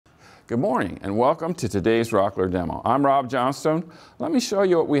Good morning and welcome to today's Rockler demo. I'm Rob Johnstone. Let me show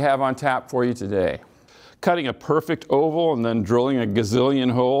you what we have on tap for you today. Cutting a perfect oval and then drilling a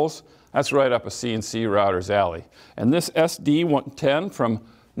gazillion holes, that's right up a CNC router's alley. And this SD110 from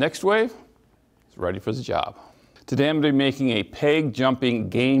NextWave is ready for the job. Today I'm going to be making a peg jumping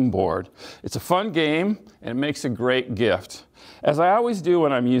game board. It's a fun game and it makes a great gift. As I always do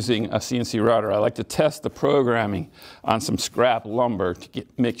when I'm using a CNC router, I like to test the programming on some scrap lumber to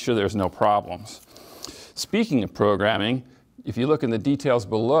make sure there's no problems. Speaking of programming, if you look in the details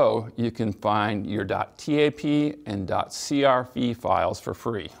below, you can find your .tap and .crv files for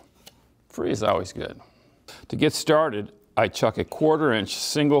free. Free is always good. To get started, I chuck a 1/4 inch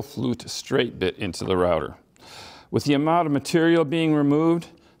single flute straight bit into the router. With the amount of material being removed,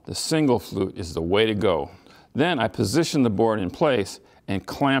 the single flute is the way to go. Then I position the board in place and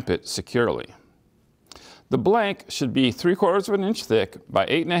clamp it securely. The blank should be 3/4 of an inch thick by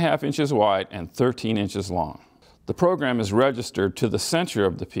 8.5 inches wide and 13 inches long. The program is registered to the center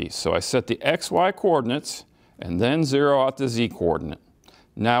of the piece, so I set the XY coordinates and then zero out the Z coordinate.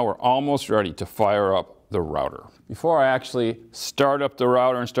 Now we're almost ready to fire up the router. Before I actually start up the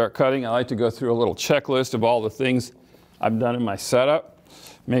router and start cutting, I like to go through a little checklist of all the things I've done in my setup.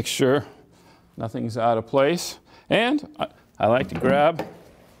 Make sure nothing's out of place. And I like to grab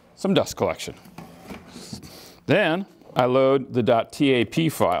some dust collection. Then I load the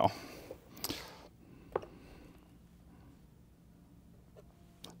 .tap file.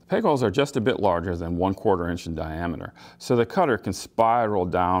 The peg holes are just a bit larger than 1/4 inch in diameter, so the cutter can spiral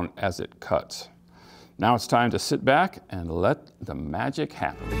down as it cuts. Now it's time to sit back and let the magic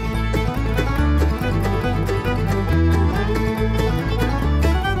happen.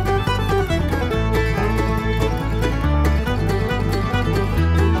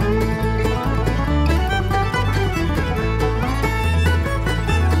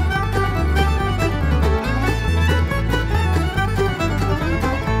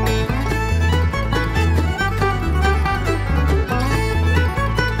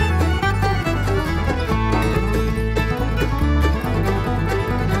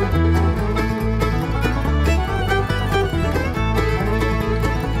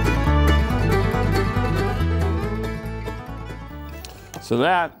 So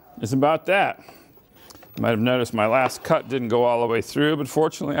that is about that. You might have noticed my last cut didn't go all the way through, but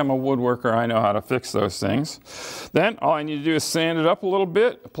fortunately I'm a woodworker, I know how to fix those things. Then all I need to do is sand it up a little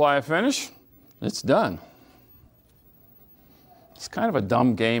bit, apply a finish, it's done. It's kind of a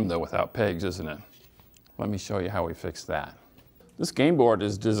dumb game though without pegs, isn't it? Let me show you how we fix that. This game board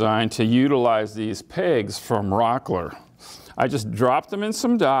is designed to utilize these pegs from Rockler. I just drop them in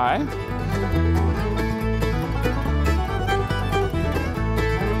some dye.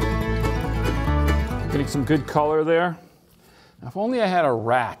 Getting some good color there. Now, if only I had a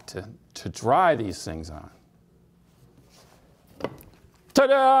rack to dry these things on.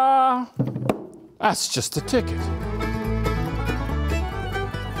 Ta-da! That's just the ticket.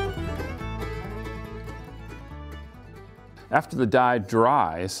 After the dye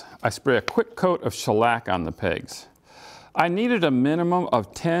dries, I spray a quick coat of shellac on the pegs. I needed a minimum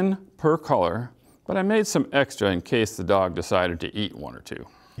of 10 per color, but I made some extra in case the dog decided to eat one or two.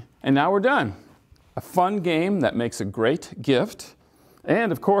 And now we're done. A fun game that makes a great gift.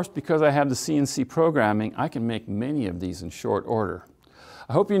 And of course, because I have the CNC programming, I can make many of these in short order.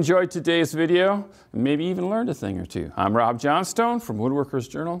 I hope you enjoyed today's video and maybe even learned a thing or two. I'm Rob Johnstone from Woodworker's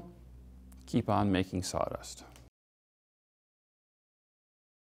Journal. Keep on making sawdust.